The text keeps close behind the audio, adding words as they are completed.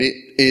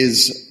It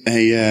is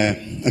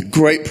a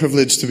great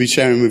privilege to be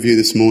sharing with you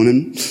this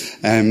morning.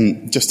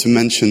 Just to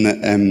mention that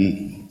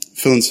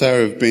Phil and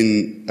Sarah have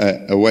been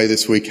away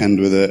this weekend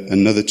with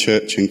another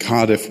church in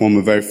Cardiff, one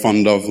we're very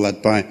fond of,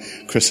 led by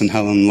Chris and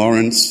Helen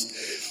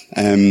Lawrence.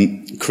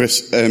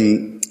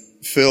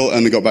 Phil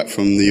only got back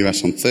from the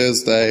US on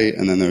Thursday,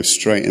 and then they were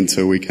straight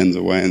into weekends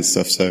away and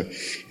stuff. So,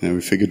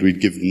 we figured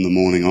we'd give them the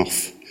morning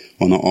off.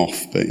 Well, not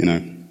off, but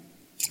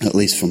at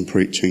least from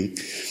preaching.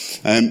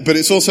 But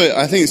it's also,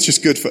 I think it's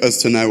just good for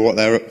us to know what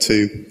they're up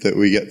to, that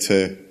we get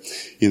to,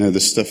 the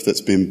stuff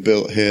that's been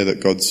built here, that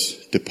God's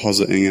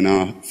depositing in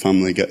our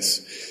family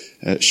gets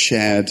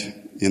shared,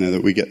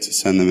 that we get to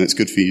send them. It's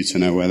good for you to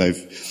know where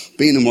they've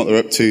been and what they're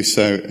up to.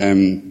 So,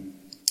 I'm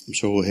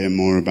sure we'll hear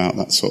more about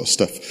that sort of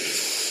stuff.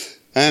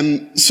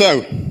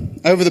 So,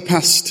 over the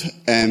past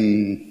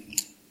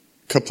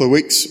couple of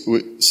weeks,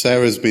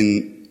 Sarah's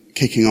been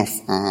kicking off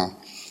our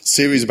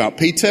series about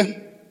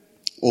Peter,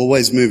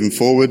 always moving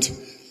forward.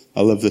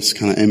 I love this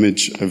kind of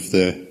image of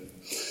the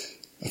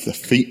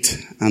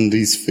feet,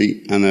 Andy's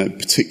feet, and I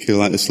particularly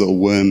like this little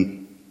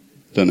worm.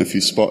 Don't know if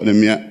you've spotted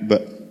him yet,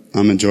 but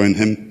I'm enjoying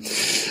him.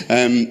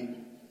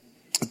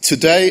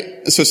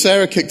 Today, so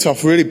Sarah kicked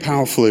off really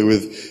powerfully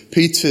with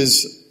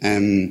Peter's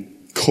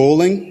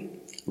calling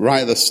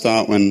right at the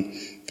start when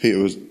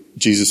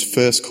Jesus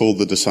first called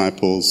the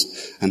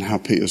disciples, and how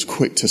Peter was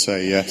quick to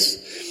say yes.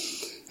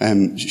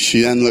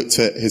 She then looked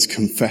at his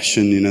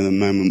confession, the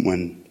moment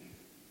when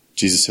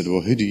Jesus said,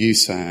 well, who do you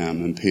say I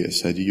am? And Peter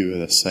said, you are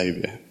the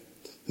Saviour,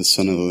 the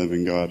Son of the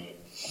living God.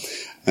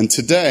 And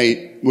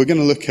today, we're going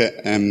to look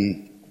at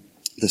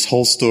this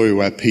whole story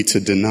where Peter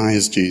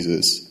denies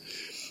Jesus,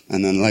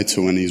 and then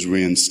later when he's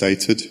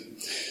reinstated.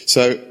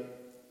 So,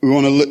 we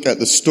want to look at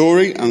the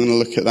story. I'm going to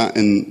look at that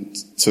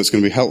so it's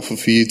going to be helpful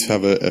for you to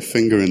have a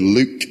finger in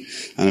Luke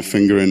and a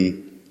finger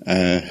in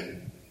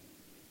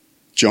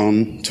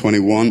John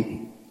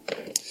 21.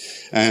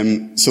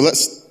 So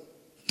let's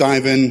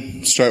dive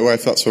in straight away,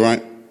 if that's all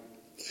right.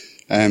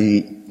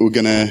 We're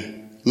going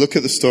to look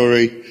at the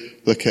story,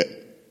 look at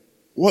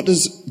what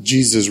does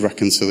Jesus'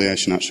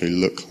 reconciliation actually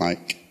look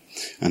like,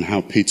 and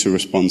how Peter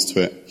responds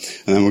to it.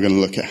 And then we're going to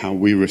look at how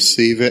we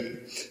receive it,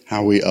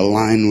 how we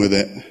align with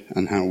it,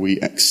 and how we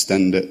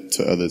extend it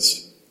to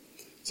others.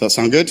 Does that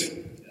sound good?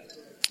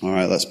 All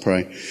right, let's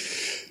pray.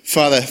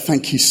 Father,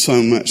 thank you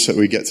so much that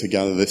we get to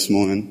gather this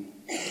morning.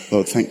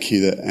 Lord, thank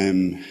you that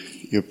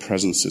your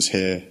presence is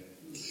here.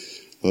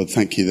 Lord,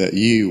 thank you that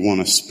you want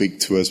to speak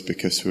to us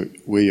because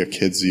we're your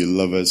kids, you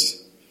love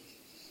us.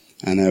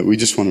 And we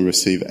just want to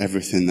receive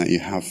everything that you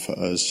have for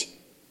us.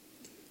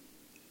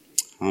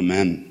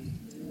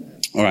 Amen.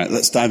 All right,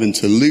 let's dive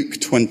into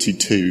Luke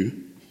 22.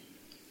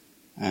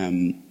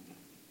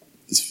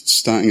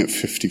 Starting at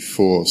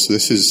 54. So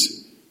this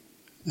is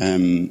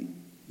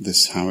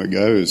how it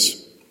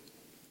goes.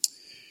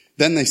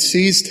 Then they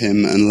seized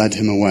him and led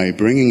him away,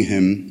 bringing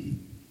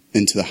him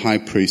into the high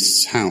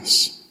priest's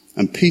house.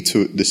 And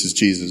Peter, this is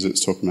Jesus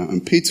it's talking about,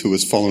 and Peter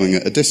was following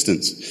at a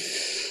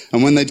distance.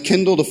 And when they'd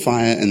kindled a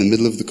fire in the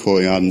middle of the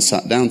courtyard and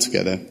sat down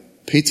together,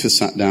 Peter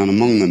sat down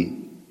among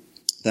them.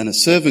 Then a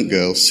servant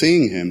girl,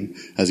 seeing him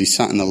as he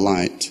sat in the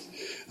light,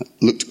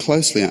 looked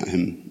closely at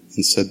him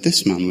and said,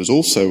 this man was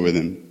also with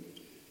him.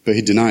 But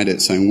he denied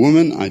it, saying,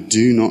 woman, I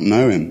do not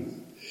know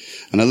him.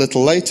 And a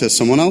little later,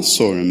 someone else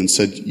saw him and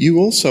said, you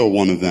also are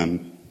one of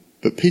them.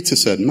 But Peter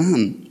said,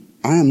 man,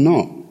 I am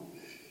not.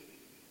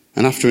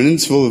 And after an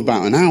interval of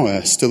about an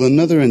hour, still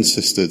another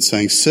insisted,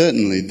 saying,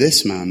 certainly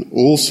this man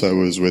also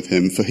was with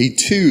him, for he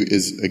too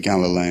is a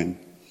Galilean.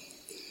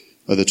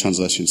 Other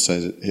translations say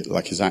it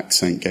like his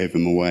accent gave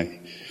him away.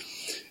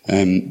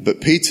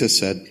 But Peter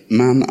said,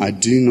 man, I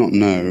do not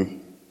know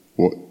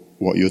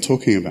what you're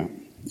talking about.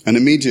 And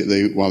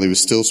immediately, while he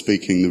was still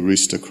speaking, the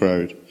rooster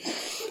crowed.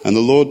 And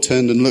the Lord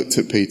turned and looked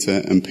at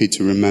Peter, and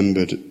Peter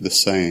remembered the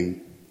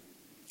saying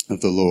of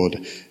the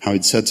Lord, how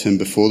he'd said to him,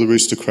 before the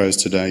rooster crows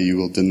today, you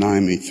will deny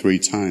me 3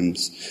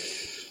 times.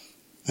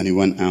 And he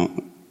went out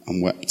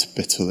and wept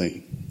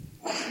bitterly.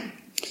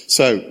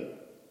 So,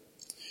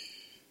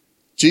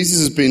 Jesus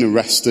has been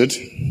arrested.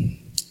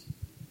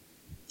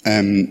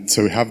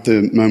 So we have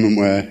the moment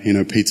where,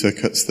 Peter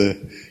cuts the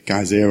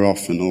guy's ear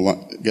off and all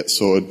that gets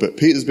sorted. But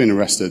Peter's been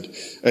arrested.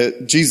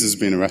 Jesus has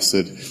been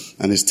arrested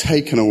and is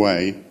taken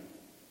away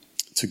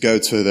to go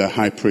to the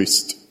high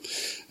priest,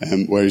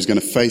 where he's going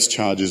to face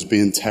charges, be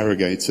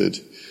interrogated.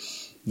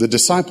 The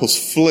disciples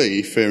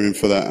flee, fearing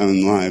for their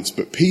own lives,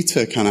 but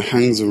Peter kind of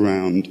hangs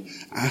around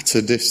at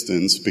a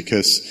distance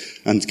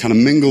and kind of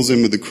mingles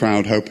in with the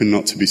crowd, hoping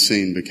not to be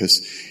seen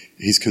because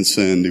he's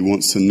concerned. He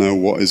wants to know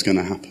what is going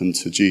to happen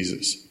to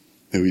Jesus,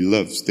 who he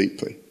loves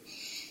deeply.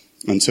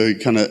 And so he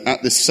kind of,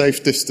 at this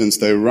safe distance,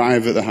 they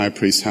arrive at the high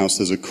priest's house.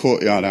 There's a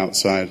courtyard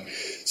outside.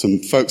 Some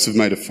folks have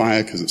made a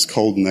fire because it's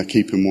cold and they're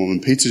keeping warm.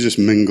 And Peter just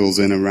mingles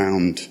in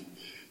around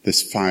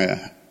this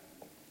fire.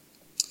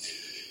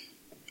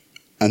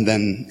 And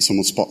then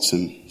someone spots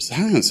him. Says,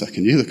 hang on a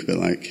second, you look a bit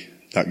like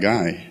that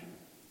guy.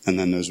 And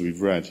then as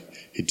we've read,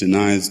 he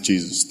denies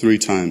Jesus 3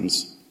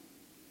 times.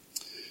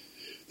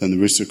 Then the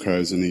rooster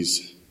crows and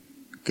he's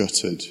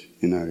gutted.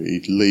 He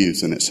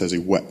leaves and it says he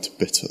wept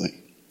bitterly.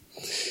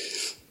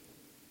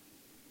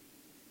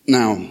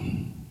 Now,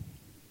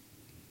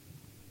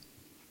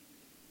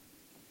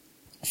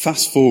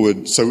 fast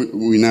forward, so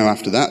we know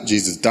after that,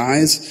 Jesus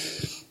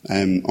dies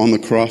on the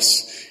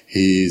cross.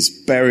 He's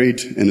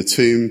buried in a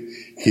tomb.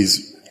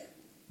 He's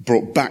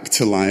brought back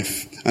to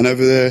life. And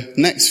over the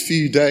next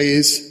few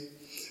days,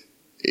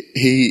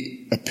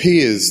 he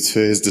appears to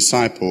his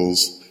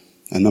disciples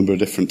a number of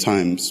different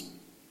times.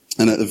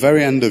 And at the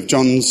very end of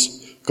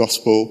John's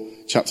Gospel,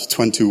 chapter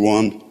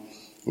 21,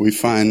 we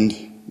find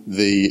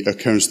the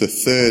occurrence, the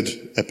third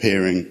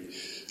appearing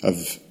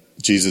of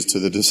Jesus to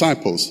the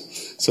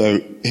disciples. So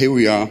here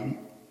we are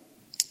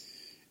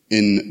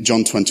in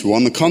John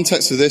 21. The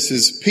context of this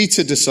is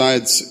Peter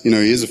decides, he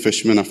is a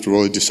fisherman after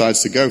all, he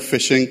decides to go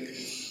fishing.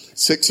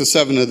 6 or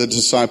 7 of the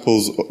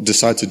disciples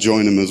decide to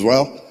join him as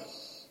well.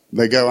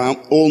 They go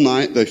out all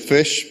night, they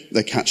fish,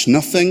 they catch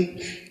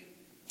nothing.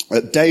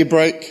 At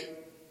daybreak,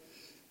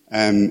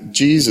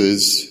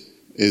 Jesus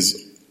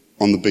is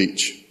on the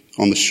beach,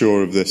 on the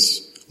shore of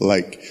this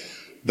lake.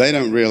 They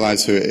don't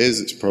realize who it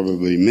is. It's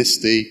probably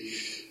Misty.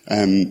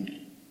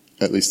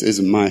 At least it is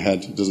in my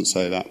head. It doesn't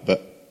say that,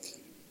 but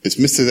it's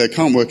Misty. They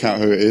can't work out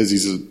who it is.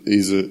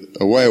 He's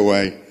a way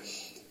away.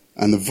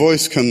 And the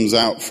voice comes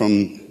out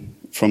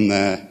from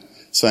there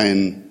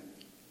saying,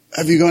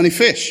 "Have you got any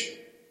fish?"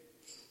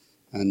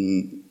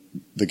 And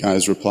the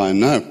guys reply,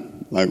 "No.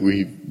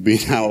 We've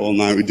been out all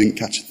night. We didn't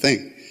catch a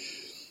thing."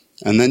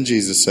 And then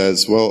Jesus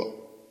says, "Well,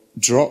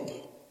 drop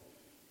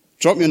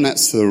your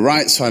nets to the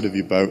right side of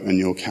your boat and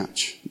you'll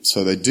catch."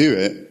 So they do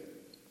it.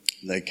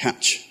 They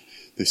catch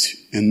this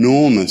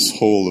enormous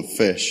haul of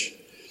fish.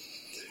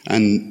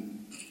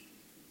 And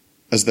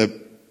as they're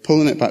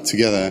pulling it back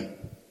together,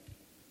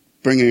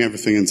 bringing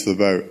everything into the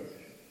boat,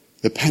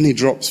 the penny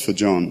drops for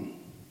John,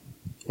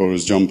 or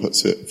as John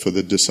puts it, for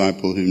the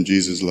disciple whom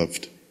Jesus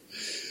loved.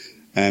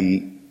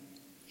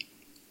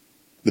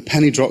 The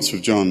penny drops for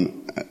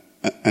John,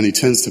 and he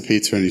turns to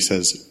Peter and he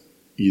says,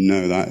 "You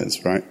know that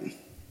is, right?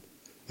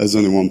 There's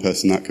only one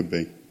person that could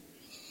be."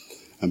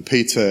 And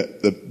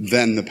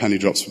then the penny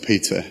drops for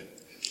Peter.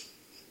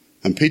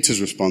 And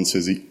Peter's response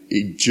is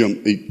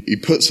he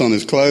puts on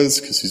his clothes,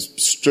 because he's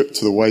stripped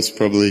to the waist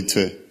probably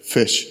to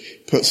fish,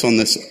 puts on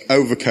this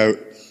overcoat,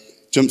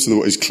 jumps in the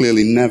water. He's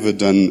clearly never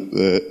done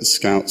the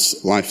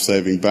Scouts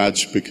life-saving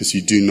badge, because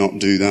you do not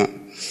do that.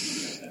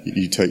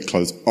 You take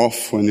clothes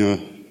off when you're...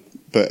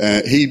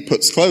 But he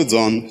puts clothes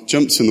on,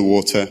 jumps in the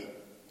water,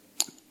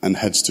 and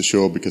heads to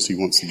shore because he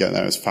wants to get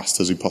there as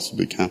fast as he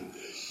possibly can.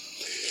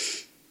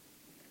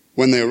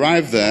 When they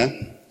arrive there,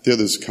 the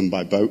others come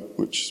by boat,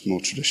 which is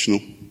more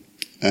traditional,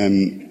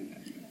 and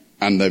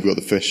they've got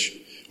the fish.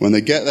 When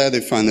they get there,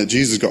 they find that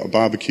Jesus has got a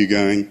barbecue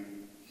going.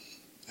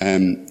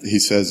 He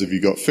says, "Have you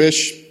got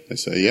fish?" They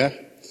say, "Yeah."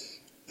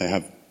 They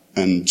have,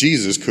 and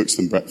Jesus cooks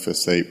them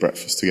breakfast. They eat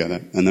breakfast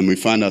together. And then we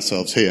find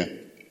ourselves here.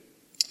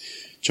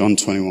 John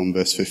 21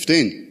 verse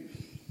 15.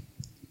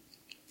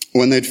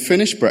 When they'd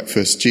finished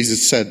breakfast,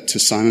 Jesus said to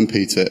Simon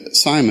Peter,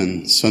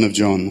 "Simon, son of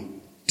John,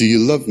 do you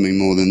love me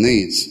more than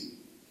these?"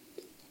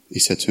 He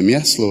said to him,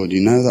 "Yes, Lord,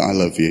 you know that I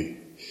love you."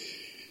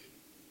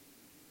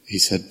 He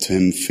said to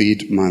him,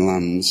 "Feed my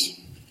lambs."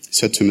 He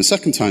said to him a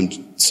second time,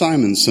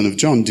 "Simon, son of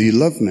John, do you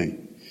love me?"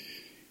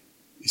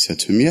 He said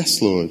to him,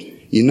 "Yes, Lord,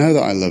 you know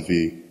that I love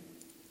you.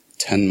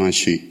 Tend my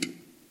sheep."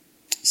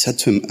 He said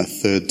to him a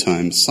third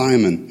time,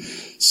 "Simon,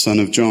 son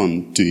of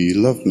John, do you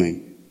love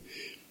me?"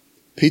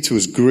 Peter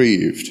was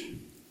grieved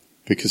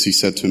because he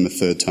said to him a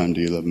third time,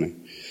 "Do you love me?"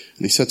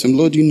 And he said to him,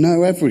 "Lord, you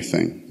know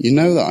everything. You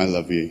know that I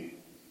love you."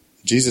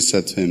 Jesus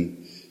said to him,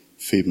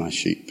 "Feed my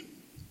sheep.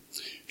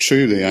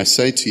 Truly, I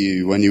say to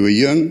you, when you were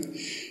young,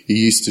 you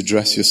used to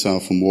dress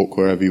yourself and walk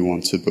wherever you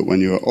wanted, but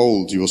when you are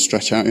old, you will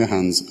stretch out your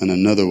hands and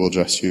another will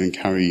dress you and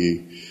carry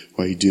you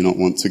where you do not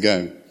want to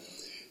go."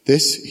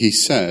 This he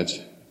said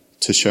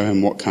to show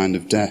him what kind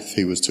of death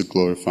he was to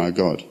glorify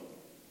God.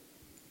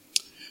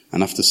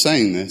 And after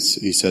saying this,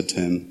 he said to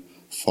him,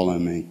 "Follow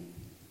me."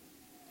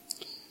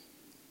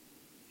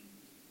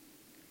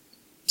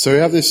 So we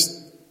have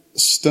this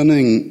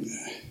stunning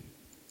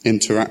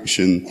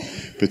interaction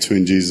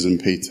between Jesus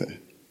and Peter,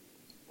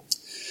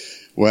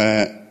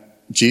 where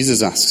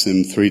Jesus asks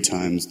him 3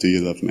 times, "Do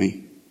you love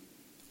me?"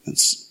 And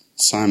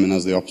Simon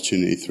has the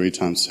opportunity 3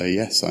 times to say,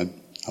 "Yes, I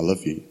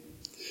love you."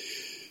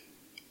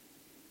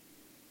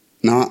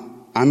 Now,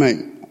 I make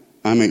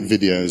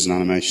videos and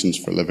animations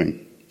for a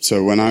living.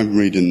 So when I'm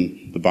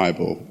reading the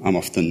Bible, I'm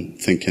often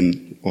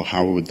thinking, well,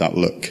 how would that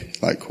look?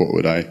 Like, what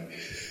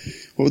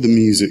would the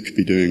music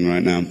be doing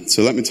right now?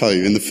 So let me tell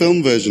you, in the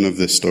film version of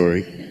this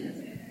story,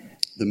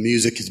 the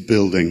music is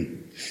building.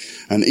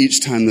 And each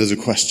time there's a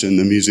question,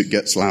 the music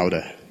gets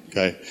louder,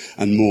 okay?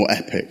 And more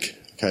epic,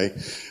 okay?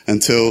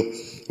 Until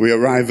we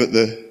arrive at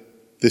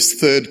this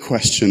third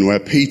question where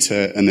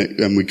Peter,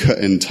 and we cut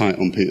in tight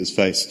on Peter's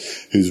face,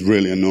 who's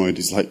really annoyed.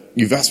 He's like,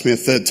 "You've asked me a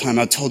third time.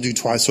 I told you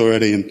twice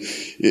already." And,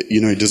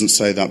 he doesn't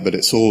say that, but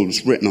it's all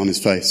just written on his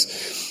face.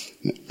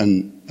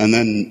 And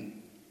then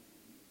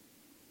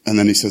And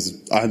then he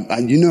says,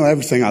 you know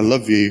everything, I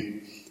love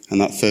you.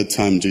 And that third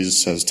time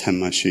Jesus says, tend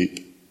my sheep.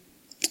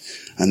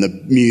 And the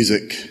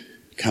music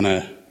kind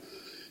of,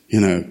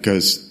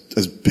 goes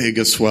as big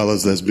a swell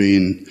as there's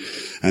been.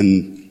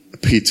 And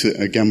Peter,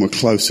 again, we're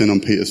close in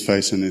on Peter's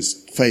face, and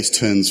his face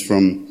turns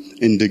from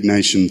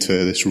indignation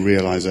to this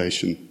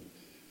realization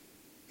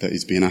that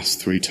he's been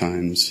asked 3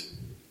 times,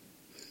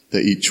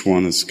 that each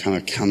one has kind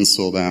of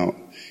cancelled out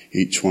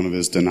each one of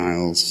his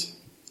denials.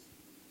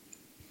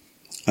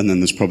 And then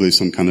there's probably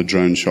some kind of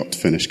drone shot to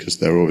finish, because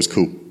they're always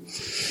cool.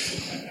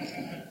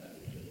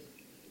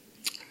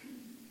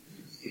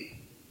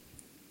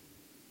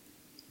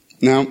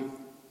 Now,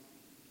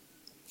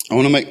 I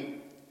want to make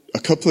a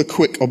couple of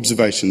quick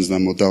observations,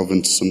 then we'll delve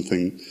into some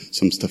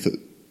stuff that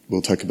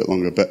will take a bit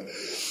longer. But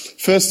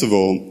first of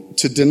all,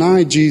 to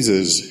deny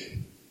Jesus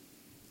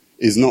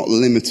is not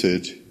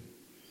limited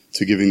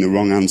to giving the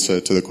wrong answer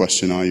to the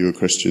question, are you a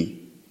Christian?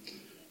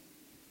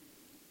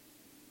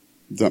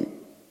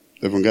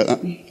 Everyone get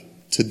that?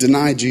 To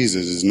deny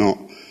Jesus is not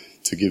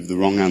to give the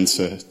wrong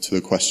answer to the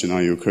question,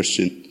 are you a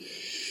Christian?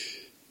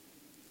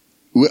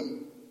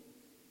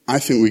 I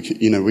think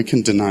we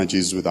can deny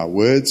Jesus with our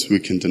words, we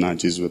can deny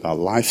Jesus with our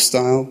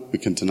lifestyle, we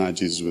can deny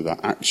Jesus with our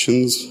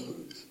actions,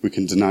 we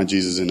can deny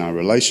Jesus in our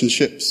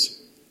relationships.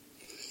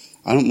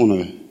 I don't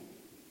want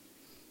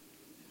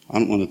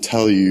to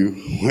tell you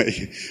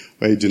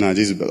where you deny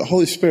Jesus, but the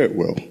Holy Spirit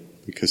will,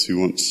 because he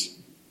wants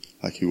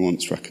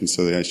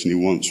reconciliation, he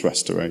wants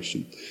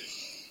restoration,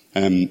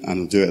 and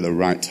he'll do it at the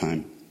right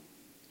time.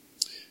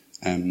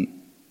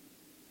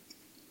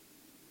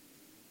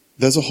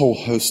 There's a whole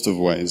host of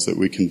ways that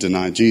we can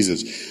deny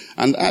Jesus.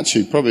 And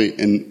actually, probably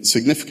in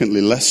significantly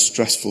less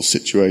stressful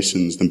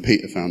situations than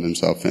Peter found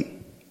himself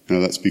in.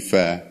 Let's be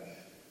fair.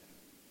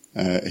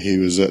 He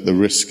was at the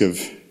risk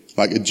of,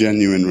 like a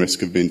genuine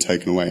risk of being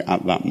taken away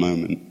at that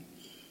moment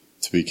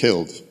to be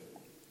killed.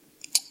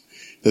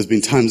 There's been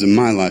times in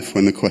my life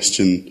when the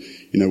question,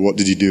 what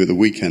did you do at the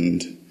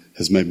weekend,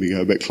 has made me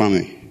go a bit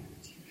clammy.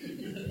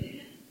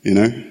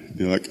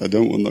 You're like, I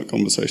don't want that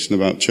conversation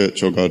about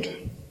church or God.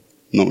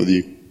 Not with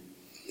you.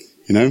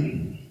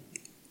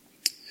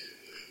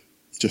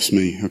 Just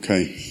me,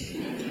 okay.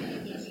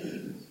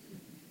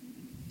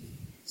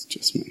 It's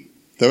just me.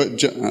 Though,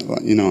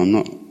 I'm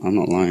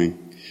not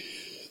lying.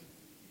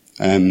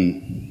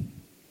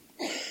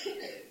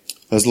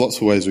 There's lots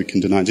of ways we can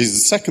deny Jesus.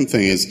 The second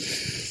thing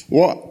is,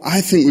 what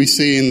I think we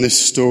see in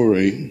this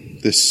story,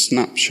 this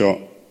snapshot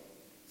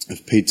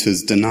of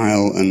Peter's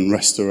denial and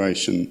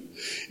restoration,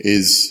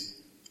 is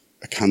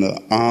a kind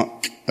of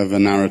arc of a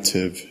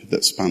narrative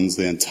that spans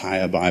the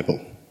entire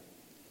Bible.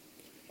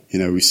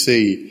 We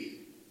see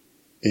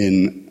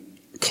in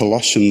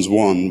Colossians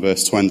 1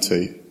 verse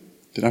 20,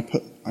 let's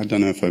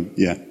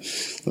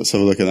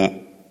have a look at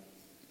that.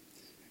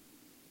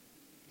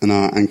 And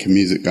our Anchor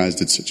Music guys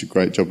did such a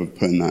great job of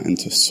putting that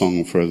into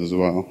song for us as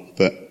well.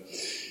 But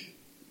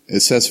it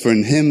says, for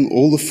in him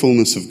all the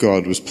fullness of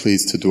God was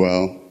pleased to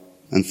dwell,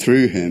 and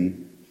through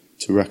him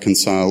to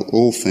reconcile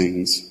all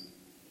things,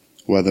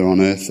 whether on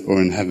earth or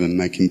in heaven,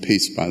 making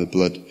peace by the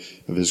blood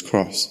of his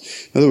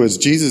cross. In other words,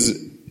 Jesus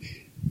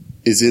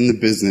is in the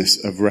business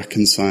of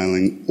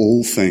reconciling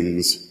all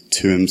things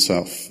to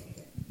himself.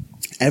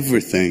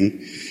 Everything,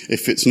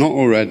 if it's not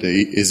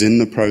already, is in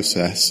the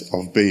process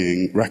of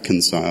being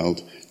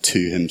reconciled to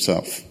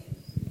himself.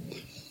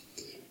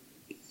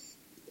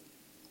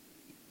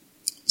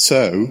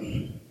 So,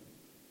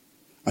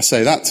 I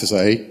say that to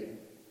say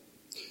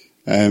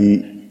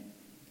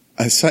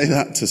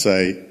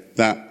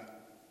that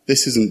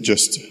this isn't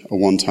just a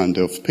one-time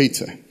deal for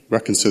Peter.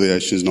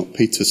 Reconciliation is not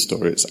Peter's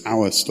story, it's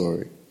our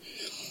story.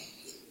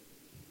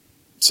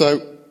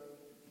 So,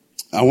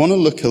 I want to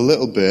look a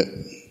little bit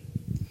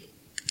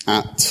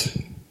at,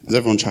 is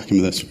everyone tracking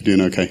with this? We're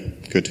doing okay?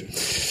 Good.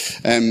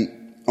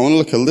 I want to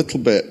look a little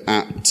bit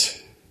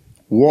at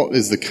what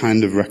is the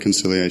kind of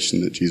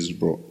reconciliation that Jesus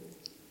brought.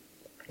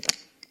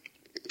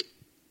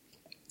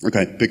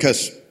 Okay,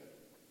 because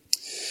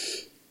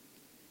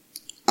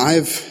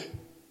I've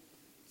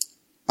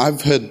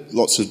heard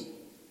lots of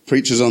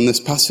preachers on this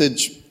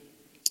passage,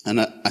 and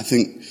I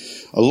think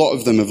a lot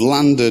of them have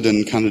landed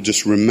and kind of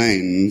just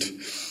remained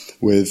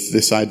with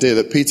this idea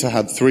that Peter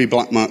had 3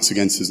 black marks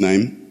against his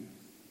name,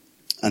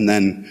 and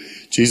then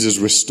Jesus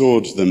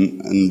restored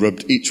them and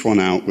rubbed each one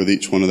out with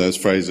each one of those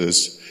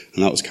phrases,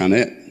 and that was kind of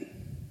it.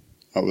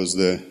 That was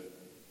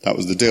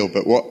the deal.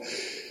 But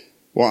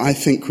what I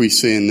think we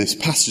see in this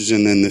passage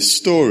and in this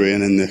story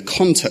and in the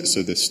context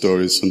of this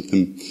story is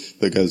something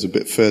that goes a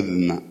bit further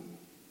than that.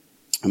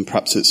 And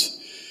perhaps it's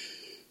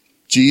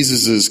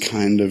Jesus'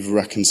 kind of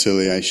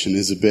reconciliation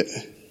is a bit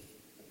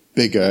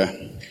bigger,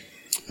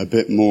 a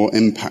bit more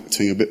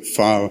impacting, a bit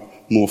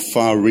more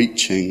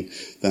far-reaching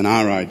than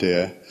our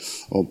idea,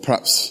 or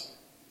perhaps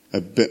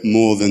a bit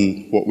more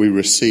than what we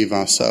receive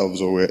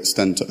ourselves or we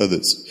extend to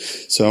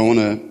others. So I want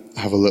to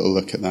have a little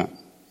look at that.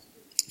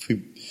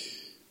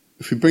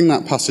 If we bring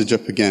that passage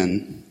up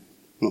again,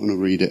 I'm not going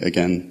to read it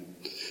again,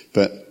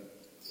 but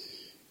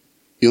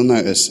you'll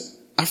notice,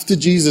 after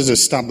Jesus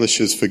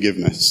establishes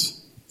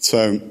forgiveness,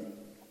 So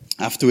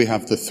after we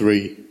have the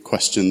 3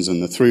 questions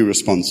and the 3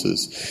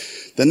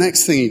 responses, the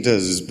next thing he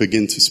does is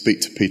begin to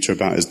speak to Peter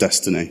about his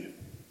destiny.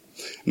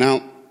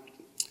 Now,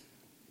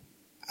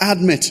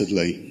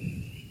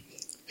 admittedly,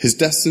 his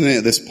destiny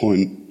at this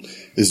point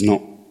is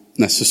not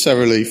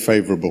necessarily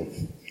favourable.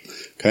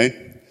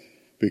 Okay?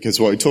 Because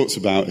what he talks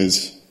about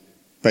is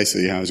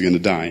basically how he's going to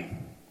die.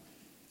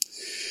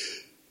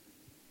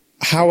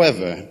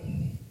 However,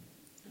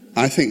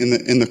 I think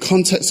in the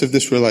context of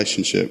this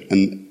relationship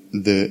and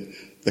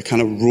the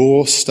kind of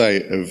raw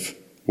state of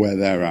where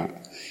they're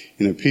at,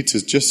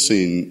 Peter's just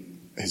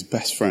seen his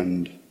best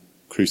friend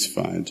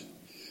crucified,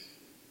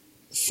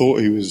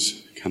 thought he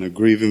was kind of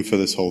grieving for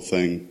this whole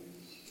thing.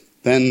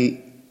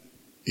 Then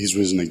he's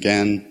risen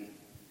again.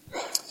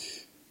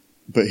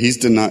 But he's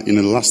denied,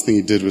 the last thing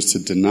he did was to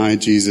deny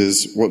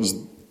Jesus.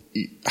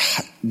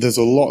 There's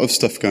a lot of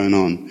stuff going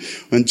on.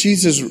 When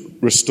Jesus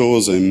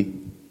restores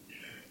him,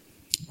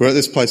 we're at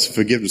this place of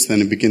forgiveness, then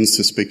he begins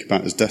to speak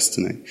about his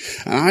destiny.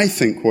 And I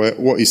think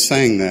what he's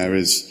saying there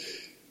is,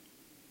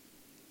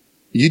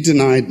 you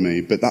denied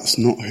me, but that's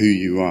not who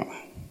you are.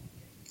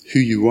 Who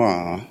you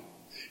are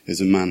is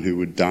a man who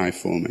would die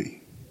for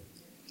me.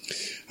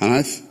 And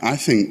I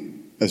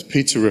think as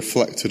Peter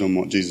reflected on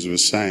what Jesus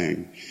was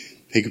saying,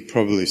 he could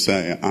probably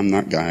say, I'm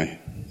that guy.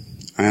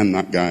 I am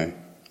that guy.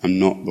 I'm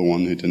not the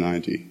one who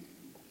denied you.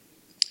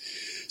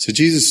 So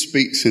Jesus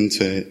speaks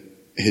into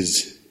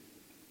his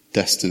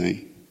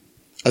destiny.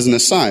 As an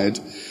aside,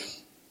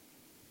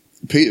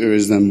 Peter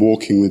is then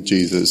walking with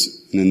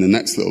Jesus, and in the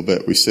next little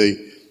bit we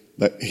see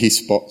that he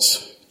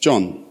spots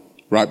John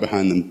right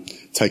behind them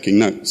taking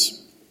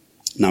notes.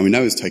 Now we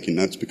know he's taking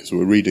notes because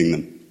we're reading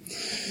them.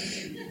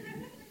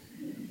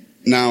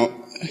 Now,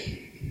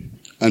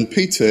 and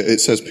Peter, it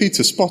says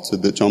Peter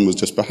spotted that John was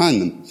just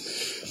behind them.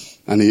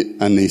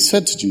 And he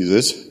said to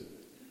Jesus,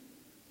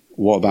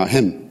 what about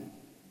him?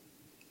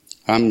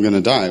 I'm going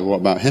to die. What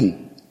about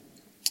him?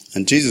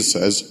 And Jesus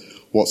says,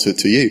 what's it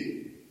to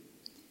you?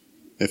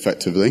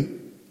 Effectively.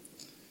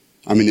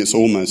 I mean, it's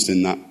almost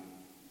in that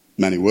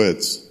many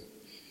words.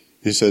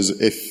 He says,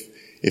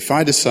 if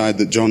I decide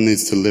that John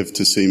needs to live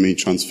to see me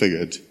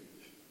transfigured,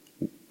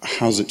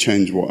 how's it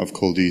change what I've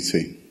called you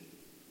to?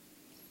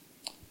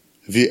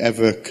 Have you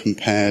ever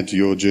compared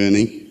your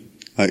journey?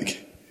 Have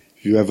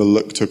you ever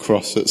looked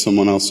across at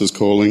someone else's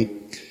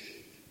calling?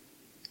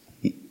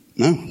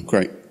 No?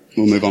 Great.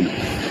 We'll move on.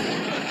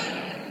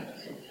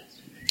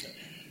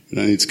 We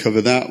don't need to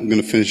cover that. We're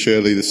going to finish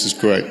early. This is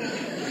great.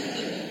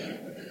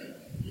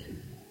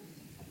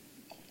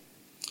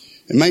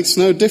 It makes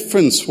no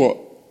difference what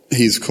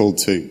he's called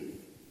to.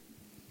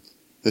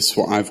 This is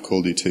what I've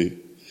called you to.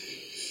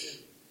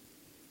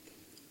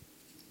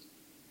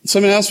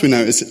 Something else we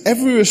notice,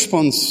 every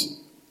response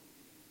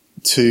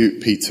to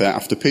Peter,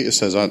 after Peter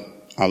says, I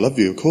love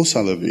you, of course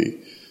I love you,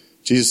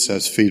 Jesus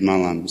says, feed my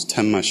lambs,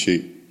 tend my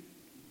sheep.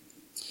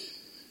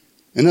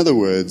 In other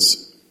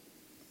words,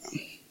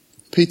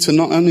 Peter,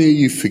 not only are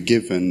you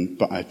forgiven,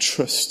 but I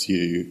trust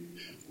you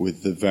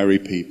with the very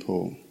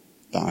people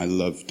that I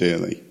love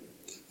dearly.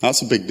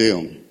 That's a big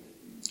deal.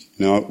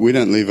 We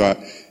don't leave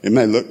it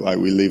may look like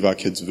we leave our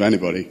kids with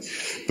anybody,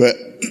 but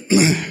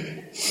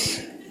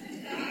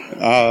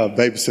our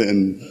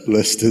babysitting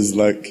list is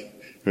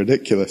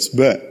ridiculous,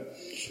 but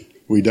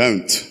we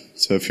don't.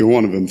 So if you're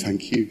one of them,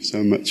 thank you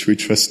so much. We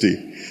trust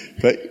you.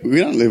 But we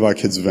don't leave our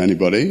kids with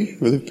anybody.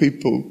 We're with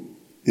people,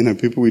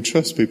 people we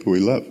trust, people we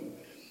love.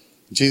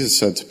 Jesus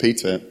said to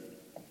Peter,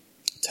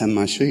 tend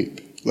my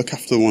sheep. Look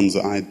after the ones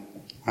that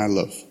I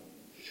love.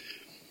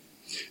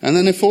 And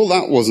then if all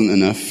that wasn't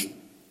enough,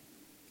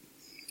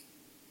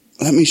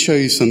 let me show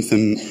you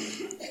something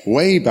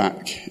way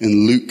back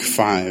in Luke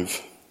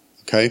 5.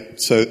 Okay?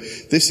 So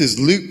this is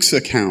Luke's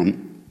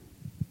account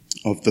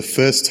of the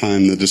first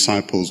time the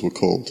disciples were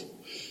called.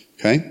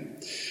 Okay?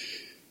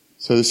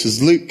 So this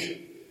is Luke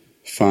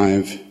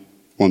 5,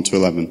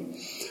 1-11.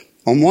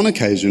 On one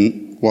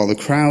occasion, while the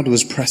crowd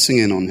was pressing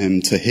in on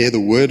him to hear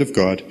the word of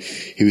God,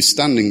 he was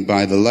standing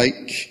by the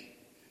lake,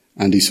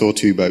 and he saw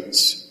 2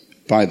 boats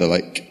by the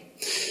lake.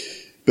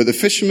 But the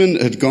fishermen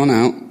had gone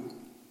out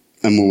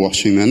and were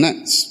washing their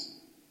nets.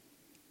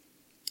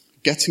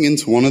 Getting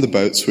into one of the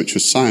boats, which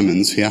was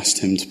Simon's, he asked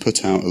him to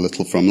put out a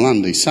little from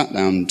land. He sat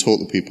down and taught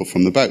the people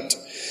from the boat.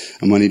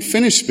 And when he'd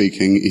finished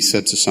speaking, he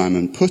said to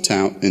Simon, put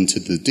out into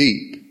the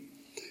deep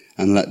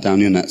and let down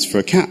your nets for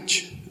a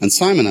catch. And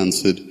Simon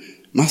answered,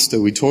 Master,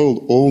 we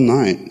toiled all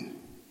night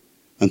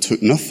and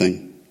took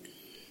nothing,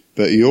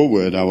 but at your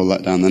word I will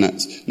let down the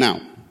nets.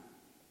 Now,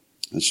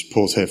 let's just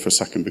pause here for a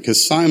second,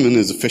 because Simon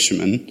is a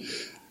fisherman,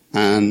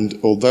 and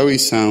although he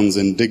sounds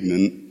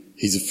indignant,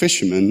 he's a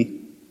fisherman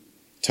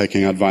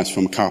taking advice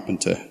from a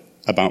carpenter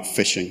about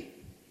fishing.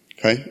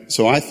 Okay?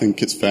 So I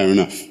think it's fair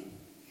enough.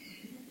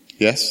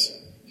 Yes?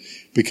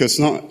 Because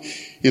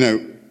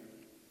you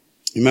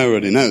may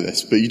already know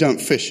this, but you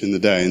don't fish in the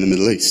day in the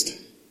Middle East.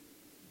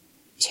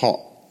 It's hot.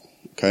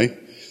 Okay?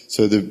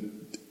 So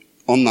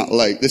on that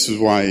lake, this is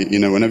why,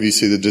 whenever you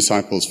see the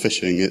disciples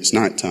fishing, it's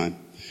nighttime.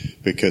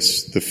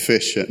 Because the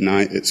fish at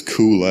night, it's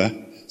cooler,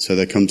 So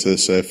they come to the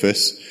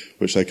surface,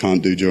 which they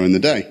can't do during the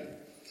day.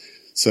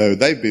 So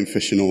they've been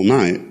fishing all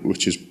night,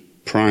 which is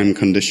prime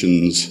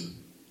conditions,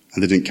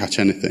 and they didn't catch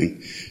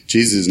anything.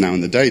 Jesus is now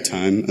in the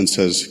daytime and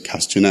says,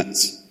 cast your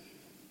nets.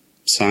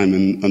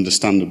 Simon,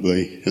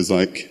 understandably, is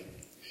like,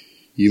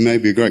 you may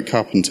be a great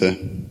carpenter,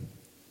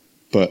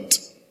 but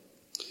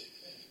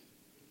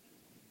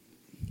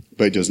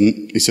he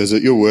doesn't. He says,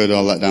 at your word,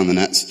 I'll let down the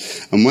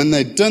nets. And when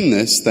they'd done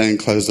this, they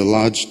enclosed a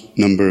large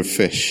number of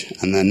fish,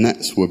 and their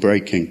nets were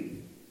breaking.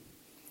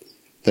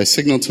 They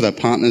signaled to their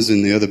partners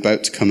in the other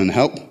boat to come and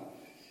help,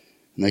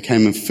 and they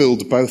came and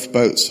filled both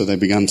boats, so they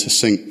began to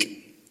sink.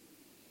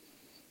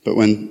 But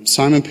when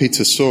Simon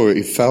Peter saw it,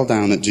 he fell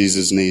down at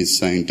Jesus' knees,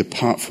 saying,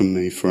 depart from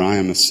me, for I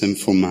am a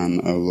sinful man,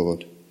 O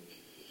Lord.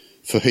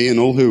 For he and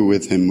all who were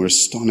with him were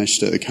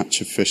astonished at the catch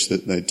of fish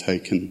that they'd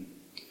taken.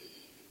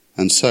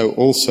 And so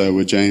also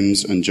were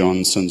James and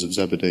John, sons of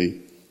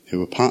Zebedee, who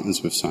were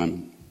partners with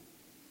Simon.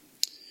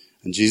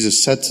 And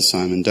Jesus said to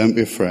Simon, don't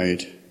be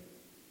afraid.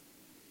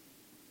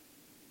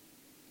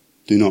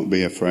 Do not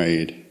be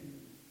afraid.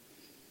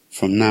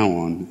 From now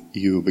on,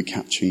 you will be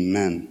catching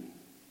men.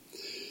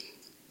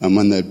 And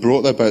when they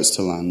brought their boats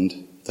to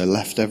land, they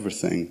left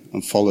everything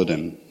and followed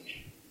him.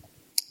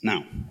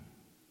 Now,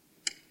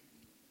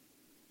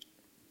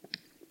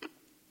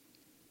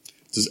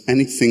 does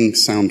anything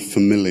sound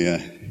familiar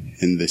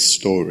in this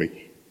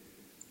story?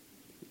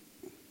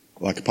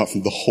 Like apart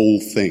from the whole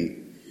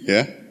thing,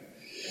 yeah?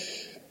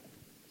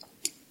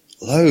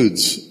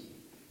 Loads.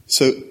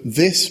 So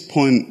this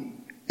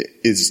point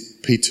is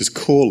Peter's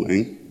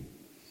calling.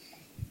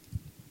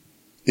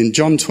 In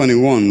John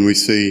 21, we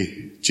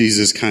see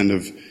Jesus kind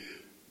of,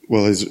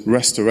 his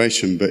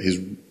restoration,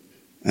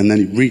 and then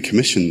he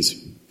recommissions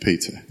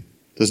Peter,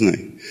 doesn't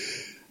he?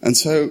 And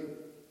so,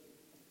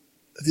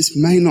 this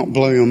may not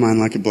blow your mind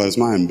like it blows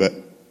mine, but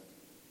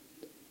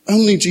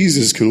only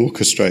Jesus can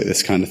orchestrate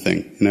this kind of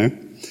thing, you know?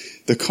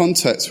 The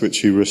context which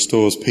he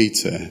restores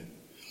Peter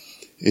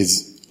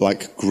is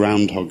like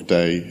Groundhog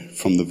Day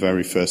from the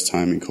very first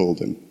time he called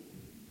him.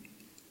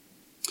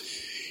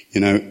 You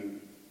know,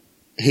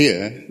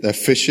 here, they're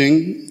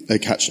fishing, they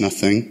catch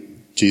nothing.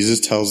 Jesus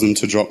tells them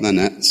to drop their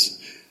nets.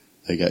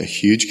 They get a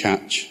huge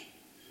catch.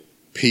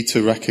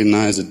 Peter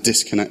recognizes a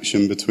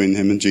disconnection between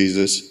him and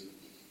Jesus.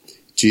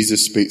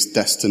 Jesus speaks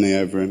destiny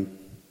over him.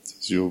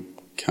 Says, you'll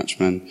catch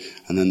men.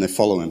 And then they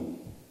follow him.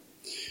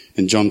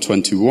 In John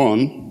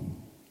 21,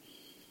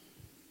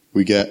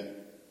 we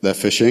get they're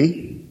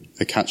fishing.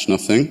 They catch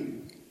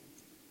nothing.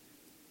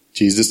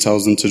 Jesus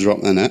tells them to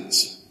drop their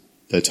nets.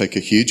 They take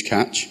a huge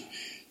catch.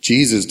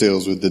 Jesus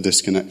deals with the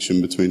disconnection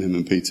between him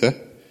and Peter.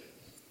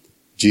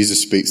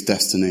 Jesus speaks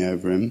destiny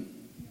over him.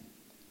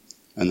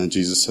 And then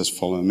Jesus says,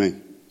 follow me.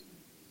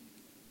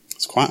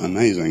 It's quite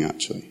amazing,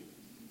 actually.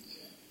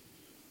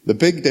 The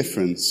big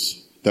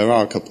difference, there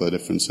are a couple of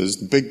differences.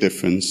 The big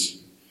difference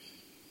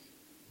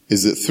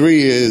is that 3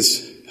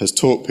 years has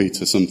taught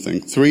Peter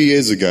something. 3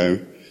 years ago,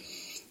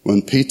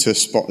 when Peter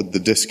spotted the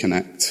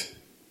disconnect,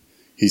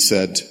 he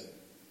said,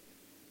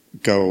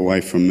 go away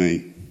from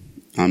me.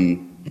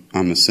 I'm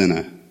a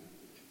sinner.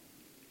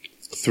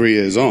 3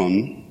 years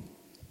on,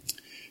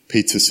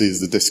 Peter sees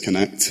the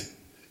disconnect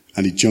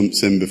and he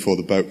jumps in before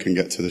the boat can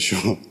get to the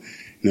shore.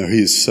 You know,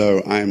 he is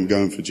I am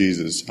going for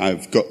Jesus.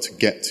 I've got to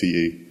get to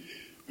you.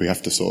 We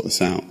have to sort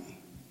this out.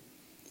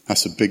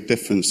 That's a big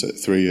difference that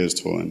 3 years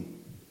taught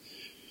him.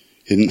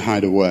 He didn't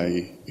hide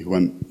away. He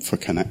went for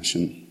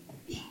connection.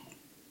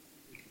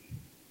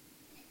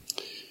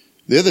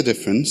 The other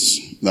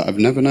difference that I've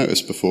never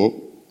noticed before,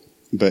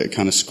 but it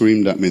kind of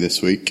screamed at me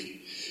this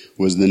week,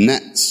 was the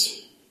nets.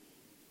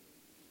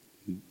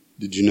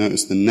 Did you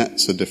notice the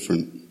nets are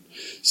different?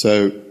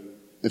 So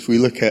if we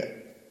look at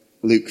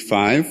Luke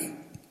 5,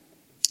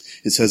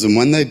 it says, and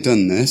when they'd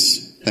done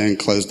this, they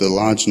enclosed a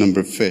large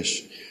number of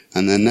fish,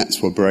 and their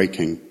nets were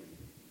breaking.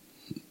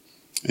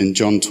 In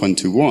John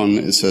 21,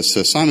 it says,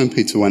 so Simon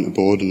Peter went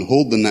aboard and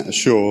hauled the net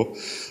ashore,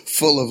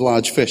 full of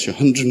large fish,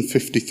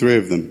 153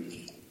 of them.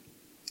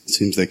 It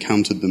seems they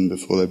counted them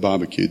before they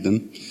barbecued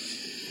them.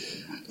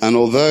 And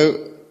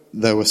although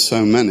there were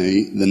so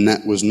many, the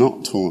net was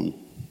not torn.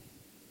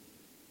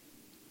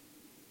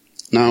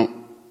 Now,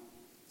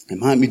 it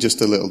might be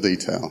just a little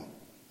detail,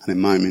 and it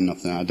might mean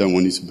nothing. I don't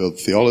want you to build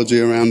theology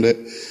around it.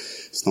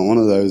 It's not one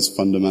of those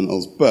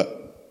fundamentals,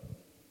 but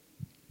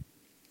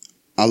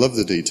I love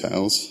the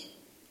details,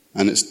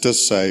 and it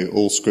does say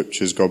all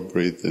scripture is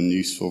God-breathed and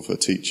useful for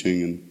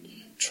teaching and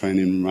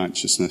training in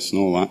righteousness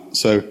and all that.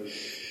 So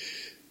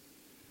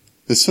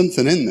there's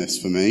something in this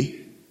for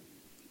me,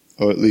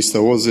 or at least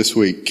there was this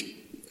week,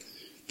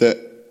 that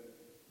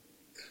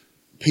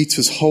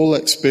Peter's whole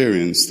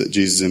experience that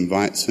Jesus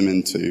invites him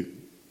into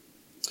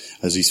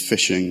as he's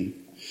fishing,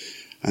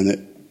 and it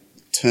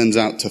turns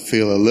out to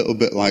feel a little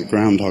bit like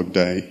Groundhog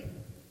Day.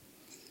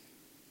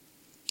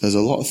 There's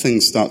a lot of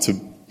things start to,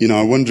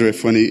 I wonder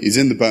if when he's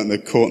in the boat and they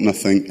caught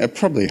nothing, it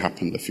probably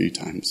happened a few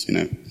times,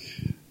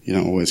 You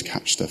don't always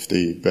catch stuff, do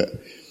you?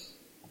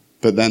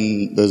 But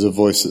then there's a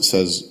voice that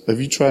says,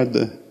 have you tried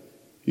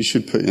you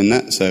should put your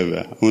nets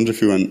over. I wonder if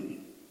he went,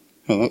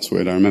 Oh, that's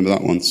weird. I remember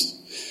that once.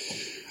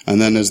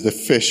 And then as the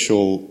fish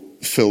all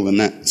fill the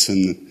nets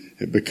and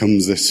it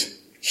becomes this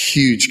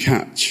huge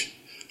catch,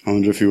 I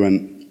wonder if he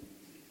went,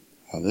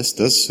 oh, this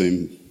does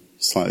seem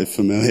slightly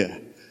familiar,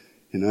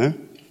 you know?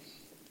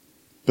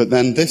 But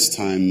then this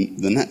time,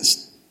 the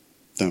nets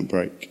don't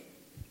break.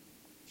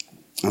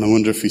 And I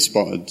wonder if he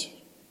spotted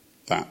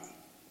that.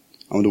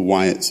 I wonder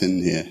why it's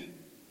in here.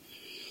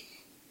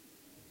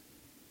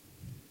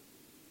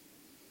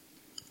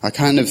 I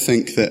kind of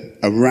think that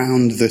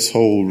around this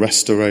whole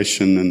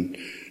restoration and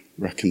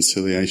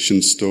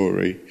reconciliation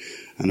story,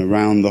 and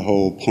around the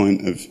whole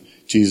point of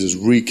Jesus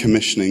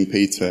recommissioning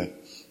Peter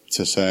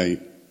to say,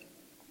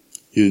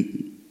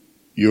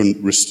 you're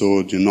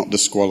restored, you're not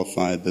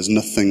disqualified, there's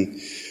nothing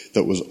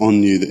that was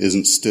on you that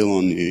isn't still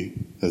on you,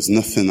 there's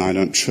nothing I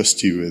don't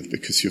trust you with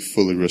because you're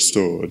fully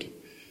restored.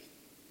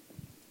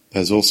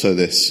 There's also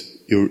this,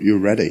 you're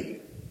ready.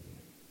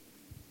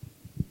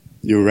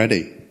 You're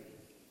ready.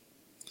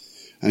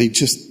 And I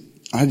just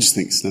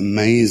think it's an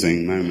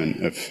amazing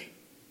moment of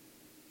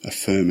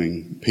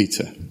affirming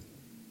Peter.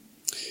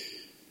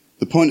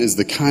 The point is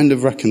the kind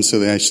of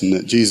reconciliation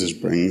that Jesus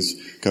brings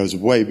goes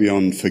way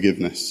beyond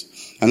forgiveness.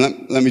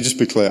 And let me just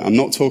be clear, I'm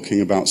not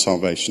talking about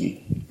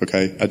salvation,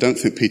 okay? I don't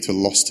think Peter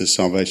lost his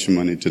salvation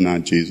when he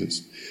denied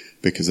Jesus,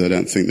 because I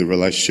don't think the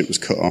relationship was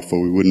cut off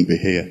or we wouldn't be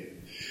here.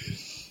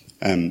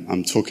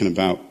 I'm talking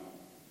about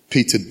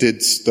Peter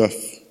did stuff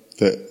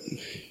that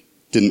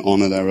didn't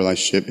honour their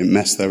relationship, it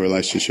messed their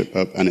relationship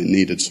up, and it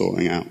needed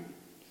sorting out.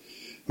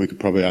 We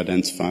could probably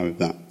identify with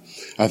that.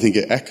 I think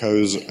it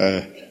echoes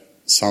a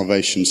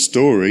salvation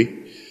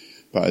story,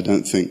 but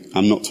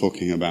I'm not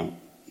talking about,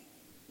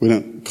 we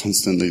don't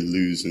constantly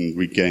lose and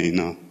regain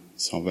our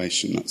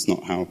salvation. That's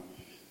not how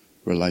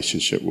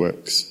relationship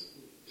works.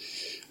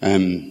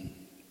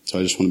 So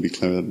I just want to be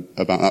clear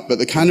about that. But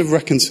the kind of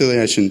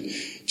reconciliation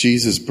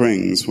Jesus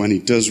brings when he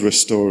does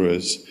restore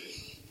us,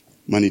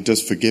 when he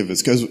does forgive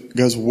us,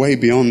 goes way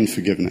beyond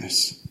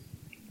forgiveness.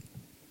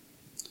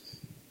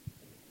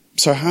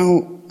 So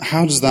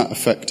how does that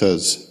affect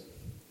us?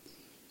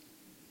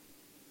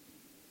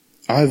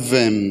 I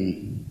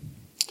don't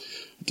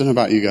know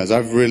about you guys,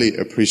 I've really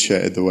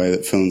appreciated the way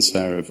that Phil and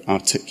Sarah have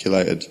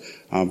articulated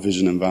our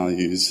vision and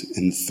values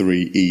in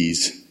 3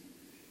 E's.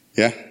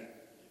 Yeah?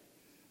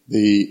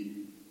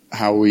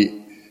 How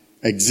we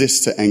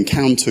exist to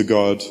encounter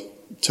God,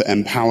 to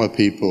empower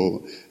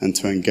people, and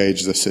to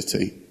engage the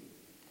city.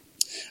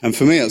 And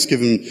for me, it's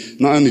given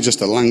not only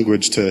just a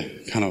language to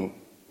kind of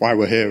why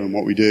we're here and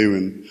what we do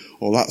and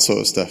all that sort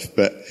of stuff,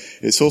 but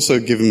it's also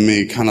given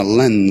me kind of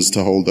lens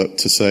to hold up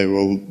to say,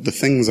 well, the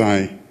things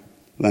I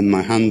lend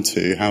my hand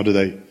to, how do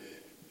they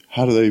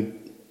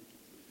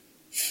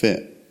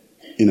fit?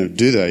 You know,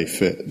 do they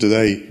fit?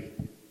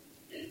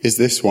 Is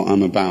this what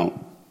I'm about?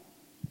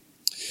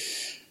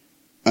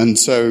 And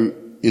so,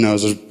 you know,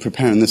 as I was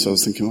preparing this, I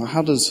was thinking, well,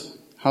 how does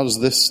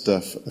this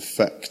stuff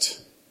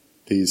affect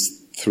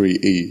these 3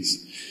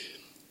 E's?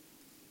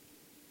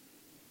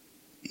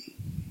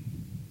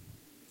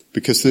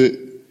 Because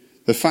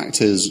the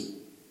fact is,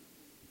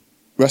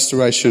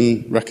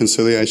 restoration,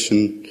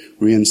 reconciliation,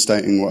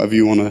 reinstating, however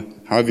you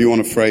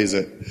want to phrase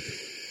it,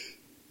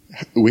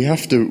 we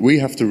have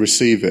to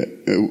receive it.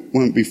 It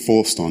won't be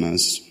forced on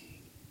us.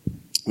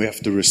 We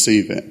have to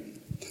receive it.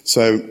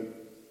 So,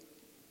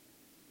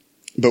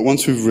 but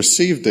once we've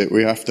received it,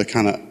 we have to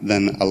kind of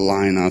then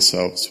align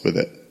ourselves with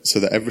it, so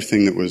that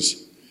everything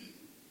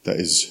that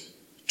is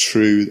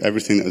true,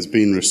 everything that has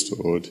been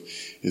restored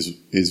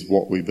is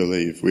what we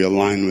believe. We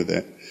align with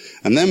it.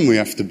 And then we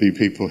have to be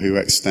people who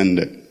extend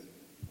it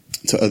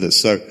to others.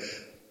 So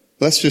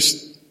let's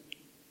just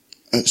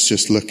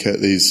look at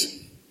these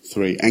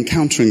 3.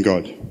 Encountering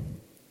God.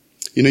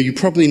 You know, you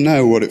probably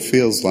know what it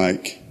feels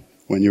like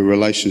when your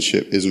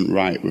relationship isn't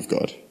right with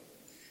God.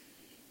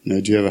 You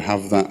know, do you ever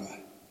have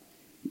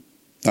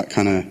that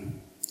kind of,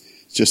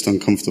 it's just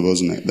uncomfortable,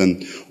 isn't it?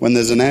 Then when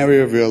there's an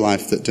area of your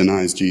life that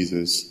denies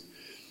Jesus,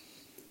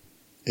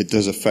 it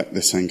does affect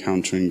this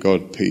encountering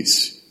God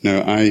piece. You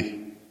know, I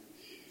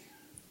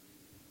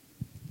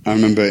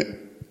remember,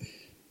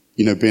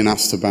 you know, being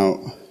asked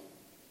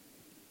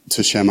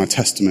to share my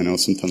testimony or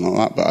something like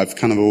that, but I've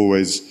kind of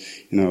always,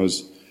 you know,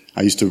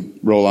 I used to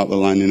roll out the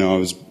line, you know,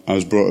 I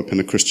was brought up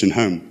in a Christian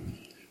home,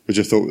 which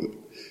I've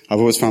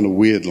always found a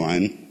weird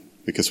line,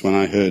 because when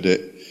I heard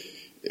it,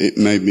 it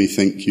made me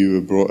think you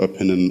were brought up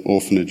in an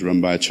orphanage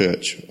run by a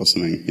church or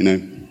something, you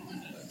know.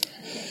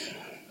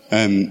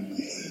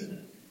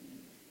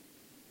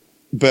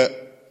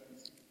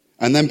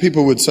 And then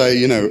people would say,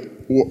 you know,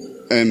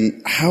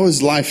 how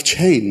has life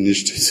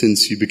changed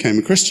since you became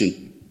a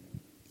Christian?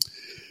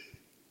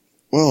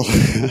 Well,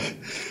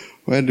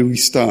 where do we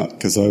start?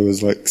 Because I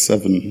was like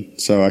 7,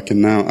 so I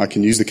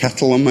can use the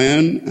kettle on my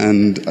own,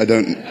 and I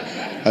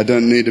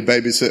don't need a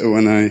babysitter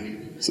when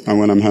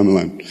I'm home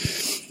alone.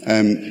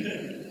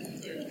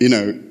 You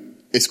know,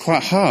 it's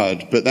quite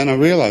hard. But then I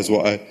realised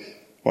what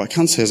I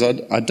can say is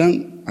I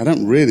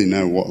don't really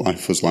know what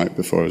life was like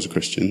before I was a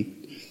Christian.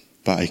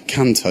 But I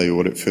can tell you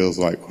what it feels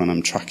like when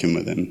I'm tracking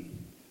with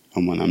him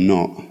and when I'm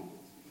not.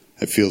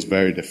 It feels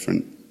very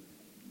different.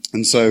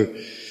 And so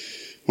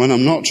when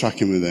I'm not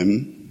tracking with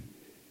him,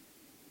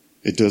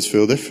 it does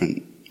feel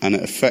different. And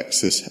it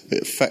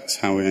affects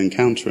how we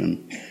encounter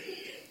him.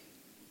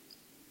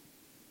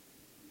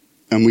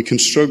 And we can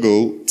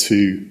struggle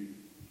to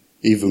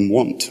even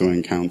want to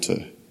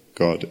encounter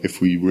God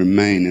if we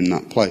remain in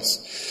that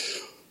place.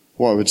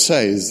 What I would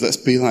say is, let's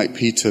be like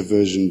Peter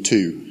version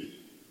 2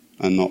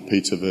 and not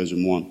Peter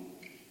version 1.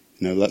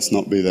 Let's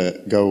not be there,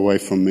 go away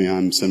from me,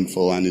 I'm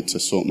sinful, I need to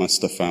sort my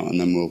stuff out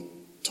and then we'll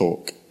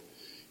talk.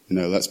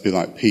 Let's be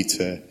like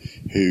Peter,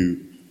 who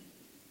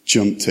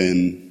jumped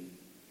in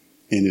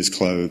his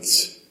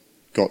clothes,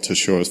 got to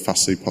shore as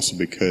fast as he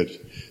possibly could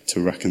to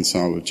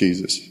reconcile with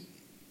Jesus.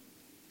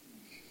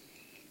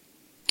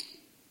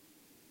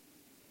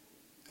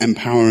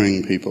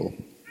 Empowering people.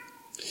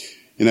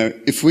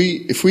 If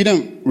we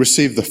don't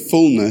receive the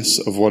fullness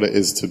of what it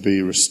is to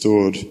be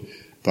restored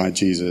by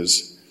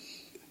Jesus,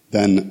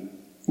 then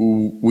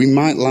we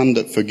might land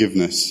at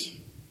forgiveness,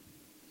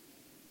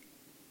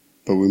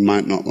 but we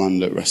might not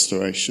land at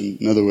restoration.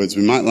 In other words,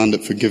 we might land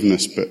at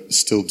forgiveness, but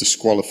still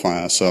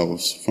disqualify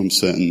ourselves from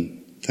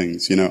certain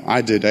things.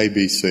 I did A,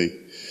 B, C,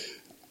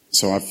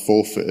 so I've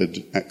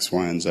forfeited X,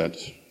 Y, and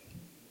Z.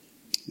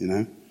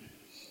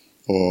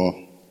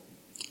 Or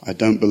I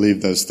don't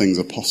believe those things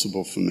are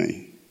possible for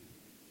me.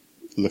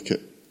 Look at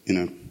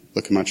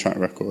my track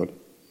record.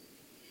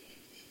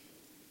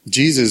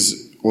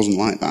 Jesus wasn't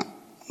like that.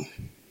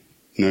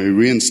 He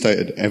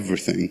reinstated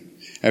everything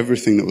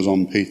that was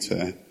on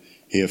Peter,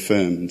 he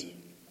affirmed.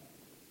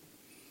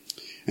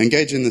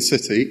 Engage in the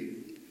city.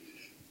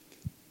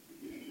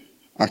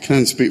 I can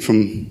only speak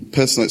from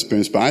personal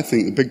experience, but I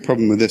think the big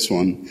problem with this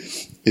one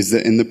is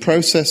that in the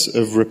process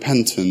of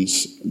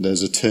repentance,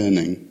 there's a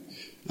turning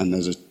and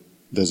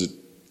there's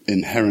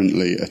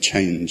inherently a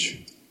change,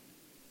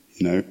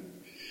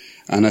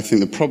 And I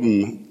think the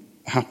problem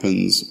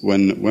happens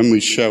when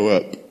we show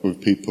up with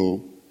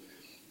people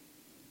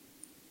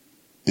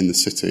in the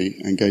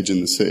city, engage in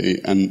the city,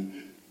 and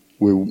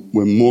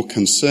we're more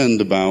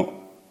concerned about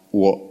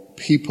what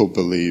people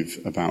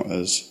believe about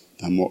us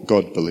than what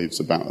God believes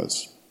about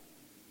us.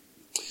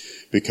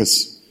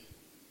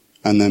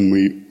 And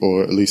then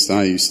or at least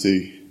I used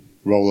to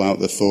roll out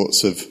the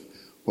thoughts of,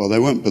 well, they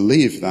won't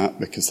believe that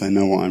because they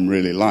know what I'm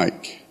really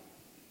like.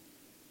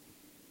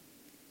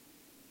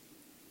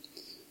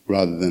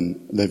 Rather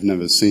than, they've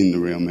never seen the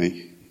real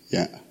me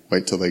yet.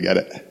 Wait till they get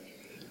it.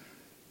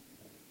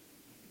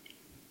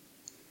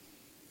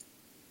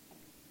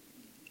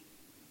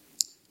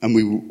 And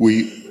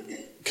we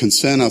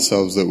concern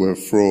ourselves that we're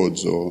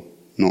frauds or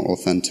not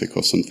authentic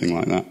or something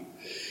like that.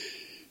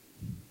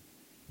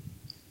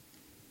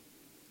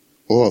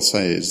 All I'll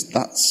say is,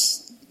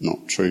 that's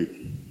not true.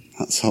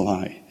 That's a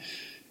lie,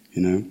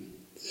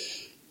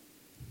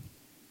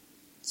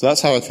 So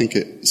that's how I think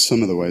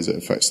some of the ways it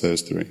affects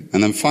those three.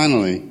 And then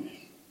finally,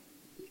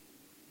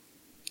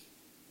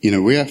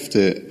 we have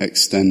to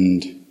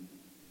extend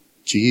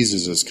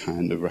Jesus'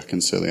 kind of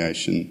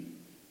reconciliation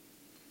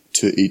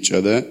to each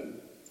other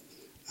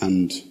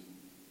and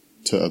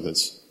to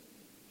others.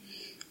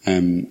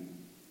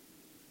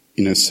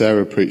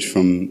 Sarah preached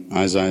from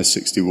Isaiah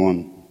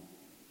 61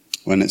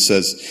 when it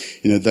says,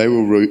 they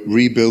will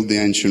rebuild the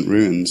ancient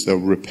ruins. They'll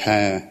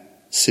repair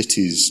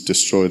cities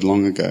destroyed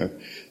long ago.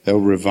 They'll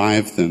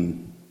revive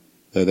them,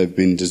 though they've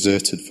been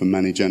deserted for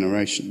many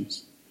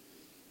generations.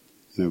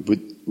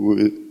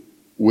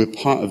 We're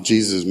part of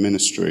Jesus'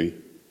 ministry,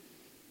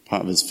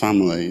 part of his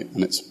family,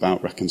 and it's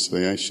about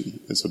reconciliation.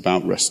 It's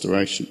about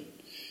restoration.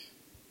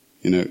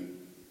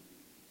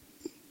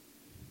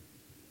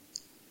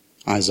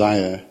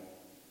 Isaiah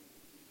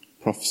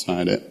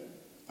prophesied it,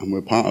 and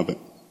we're part of it.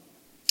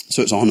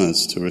 So it's on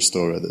us to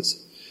restore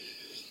others.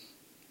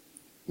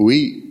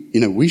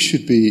 We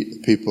should be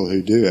people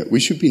who do it. We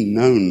should be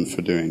known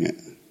for doing it.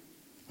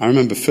 I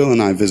remember Phil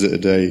and I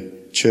visited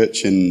a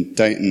church in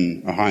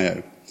Dayton,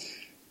 Ohio.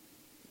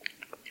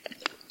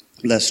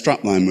 Their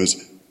strapline was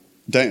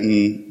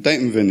Dayton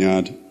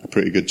Vineyard, a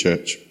pretty good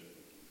church,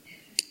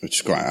 which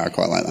is I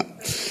quite like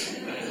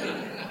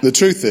that. The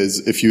truth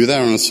is, if you were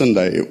there on a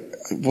Sunday,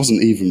 it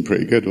wasn't even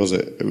pretty good, was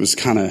it? It was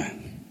kind of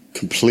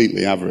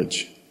completely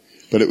average,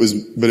 but it was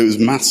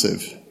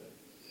massive.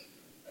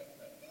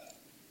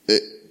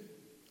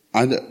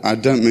 I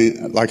don't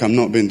mean, I'm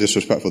not being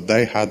disrespectful.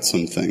 They had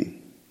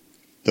something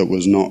that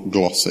was not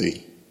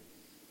glossy,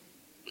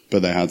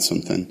 but they had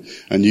something.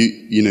 And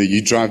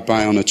you drive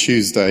by on a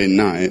Tuesday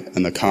night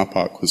and the car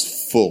park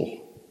was full.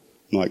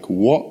 I'm like,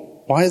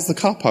 what? Why is the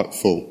car park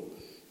full?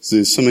 So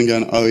there's someone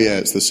going, oh yeah,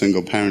 it's the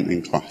single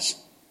parenting class.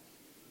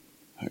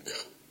 Like,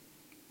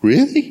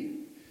 really?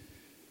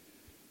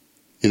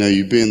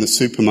 You'd be in the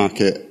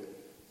supermarket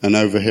and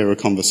overhear a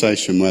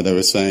conversation where they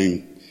were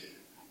saying,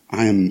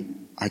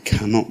 I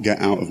cannot get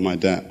out of my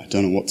debt. I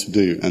don't know what to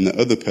do. And the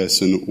other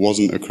person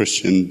wasn't a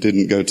Christian,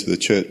 didn't go to the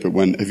church, but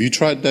went, have you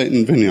tried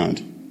Dayton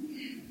Vineyard?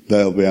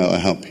 They'll be able to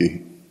help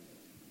you.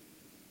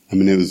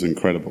 It was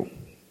incredible.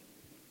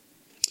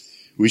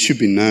 We should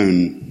be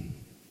known,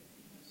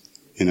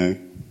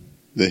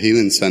 the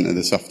healing center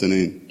this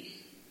afternoon.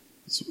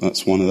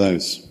 That's one of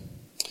those.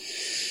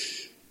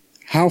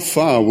 How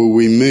far will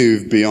we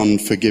move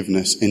beyond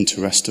forgiveness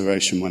into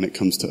restoration when it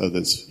comes to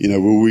others?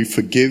 Will we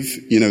forgive?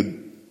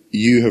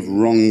 You have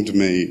wronged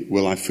me.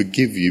 Will I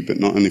forgive you, but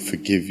not only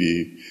forgive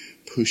you,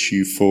 push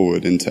you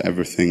forward into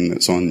everything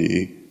that's on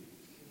you?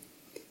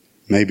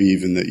 Maybe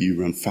even that you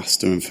run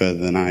faster and further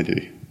than I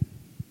do.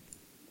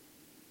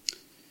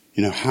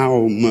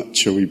 How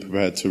much are we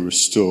prepared to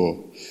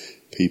restore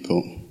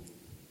people?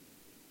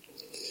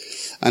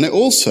 And it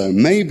also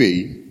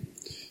maybe,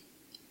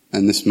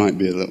 and this might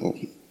be a little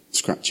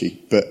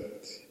scratchy, but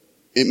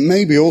it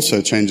maybe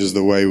also changes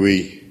the way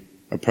we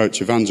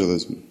approach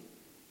evangelism.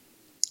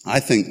 I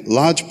think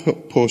large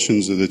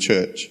portions of the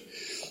church,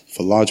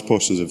 for large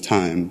portions of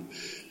time,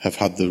 have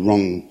had the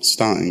wrong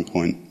starting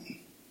point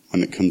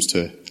when it comes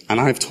to, and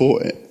I've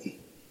taught it,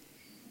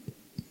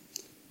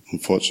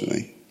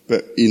 unfortunately.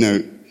 But,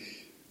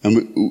 and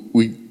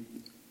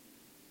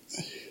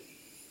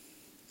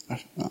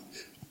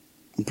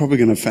I'm probably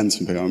going to offend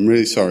some people. I'm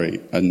really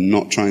sorry. I'm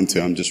not trying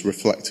to. I'm just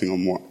reflecting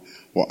on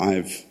what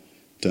I've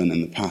done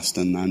in the past,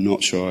 and I'm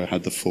not sure I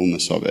had the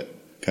fullness of it.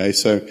 Okay,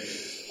 so,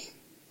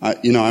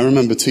 I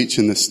remember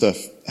teaching this stuff,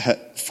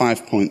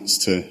 5 points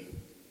to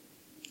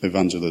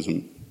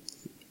evangelism.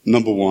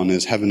 Number 1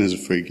 is heaven is a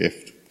free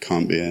gift,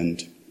 can't be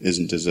earned,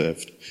 isn't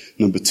deserved.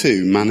 Number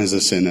 2, man is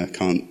a sinner,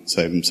 can't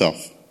save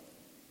himself.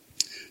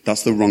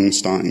 That's the wrong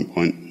starting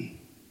point,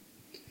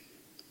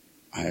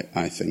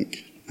 I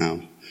think,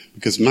 now.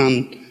 Because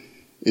man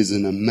is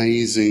an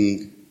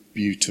amazing,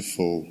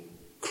 beautiful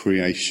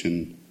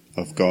creation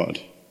of God,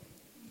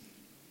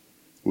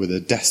 with a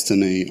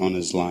destiny on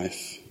his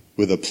life,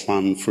 with a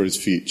plan for his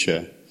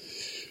future,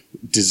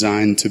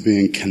 designed to be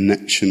in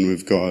connection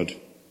with God.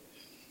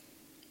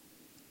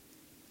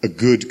 A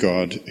good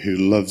God who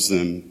loves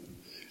them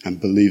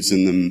and believes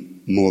in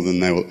them more than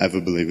they will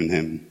ever believe in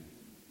him.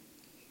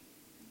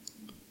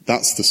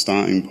 That's the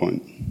starting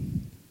point.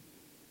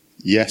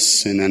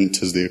 Yes, sin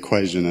enters the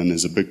equation and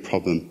is a big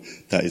problem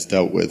that is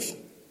dealt with.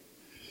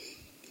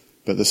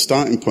 But the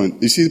starting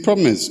point, you see, the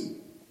problem is,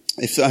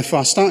 if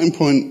our starting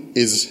point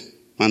is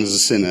man as a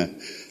sinner,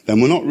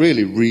 then we're not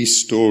really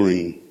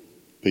restoring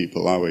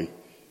people, are we?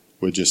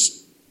 We're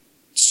just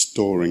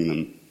storing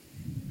them.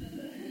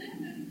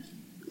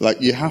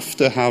 You have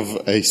to have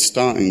a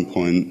starting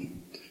point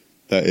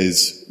that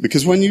is,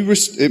 because when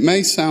it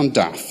may sound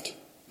daft,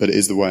 but it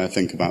is the way I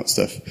think about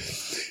stuff.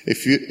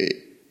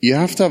 You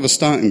have to have a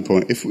starting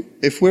point.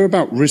 If we're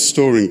about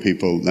restoring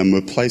people, then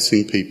we're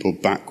placing people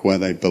back where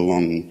they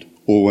belonged,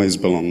 always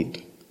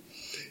belonged.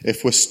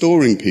 If we're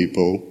storing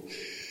people,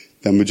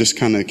 then we're just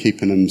kind of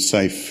keeping them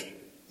safe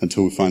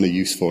until we find a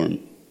use for them.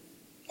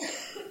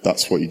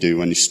 That's what you do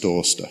when you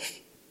store stuff.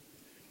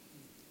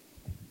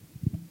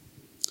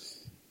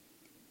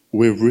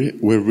 We're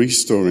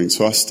restoring.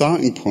 So our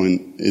starting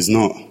point is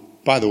not,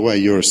 by the way,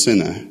 you're a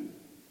sinner.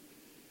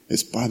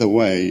 It's, by the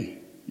way,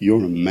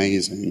 you're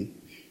amazing.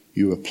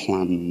 You were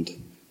planned,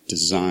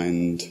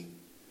 designed.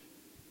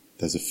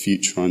 There's a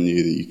future on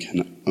you that you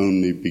can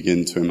only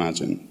begin to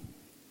imagine.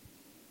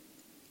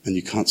 And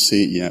you can't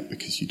see it yet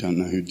because you don't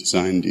know who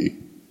designed you.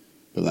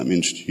 But let me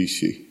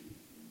introduce you.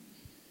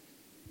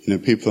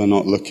 People are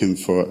not looking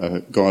for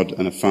a God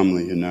and a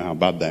family who know how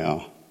bad they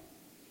are.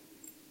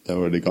 They've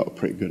already got a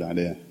pretty good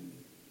idea.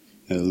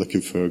 They're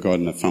looking for a God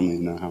and a family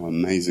who know how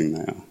amazing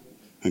they are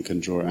and can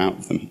draw it out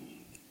of them.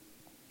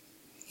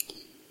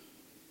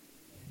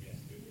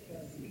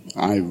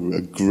 I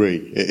agree.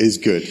 It is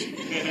good.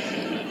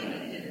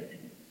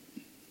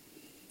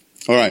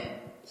 All right.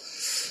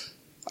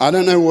 I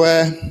don't know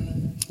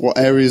what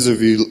areas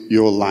of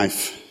your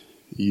life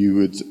you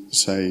would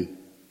say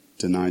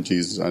deny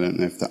Jesus. I don't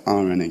know if there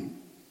are any.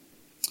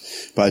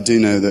 But I do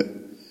know that,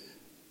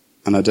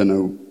 and I don't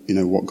know,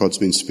 what God's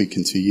been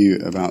speaking to you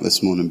about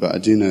this morning, but I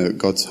do know that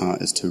God's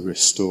heart is to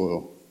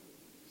restore.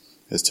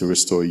 Is to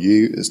restore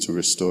you, is to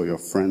restore your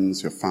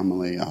friends, your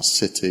family, our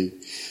city.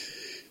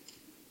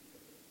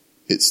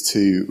 It's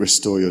to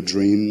restore your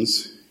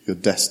dreams, your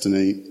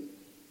destiny,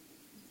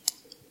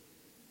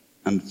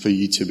 and for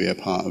you to be a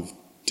part of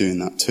doing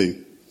that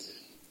too.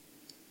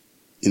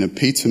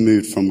 Peter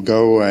moved from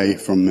go away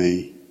from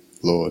me,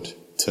 Lord,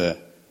 to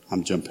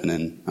I'm jumping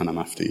in and I'm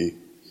after you.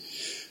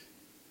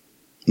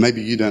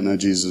 Maybe you don't know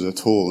Jesus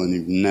at all and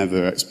you've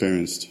never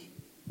experienced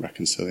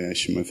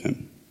reconciliation with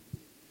him.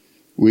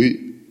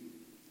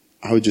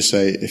 I would just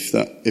say,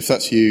 if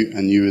that's you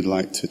and you would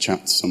like to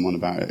chat to someone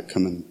about it,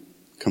 come and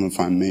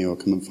find me, or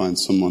come and find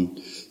someone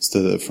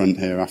stood at the front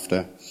here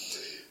after.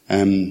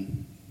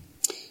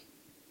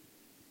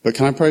 But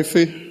can I pray for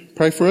you?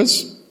 Pray for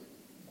us?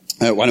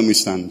 Why don't we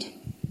stand?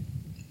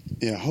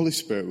 Yeah, Holy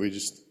Spirit,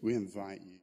 we invite you.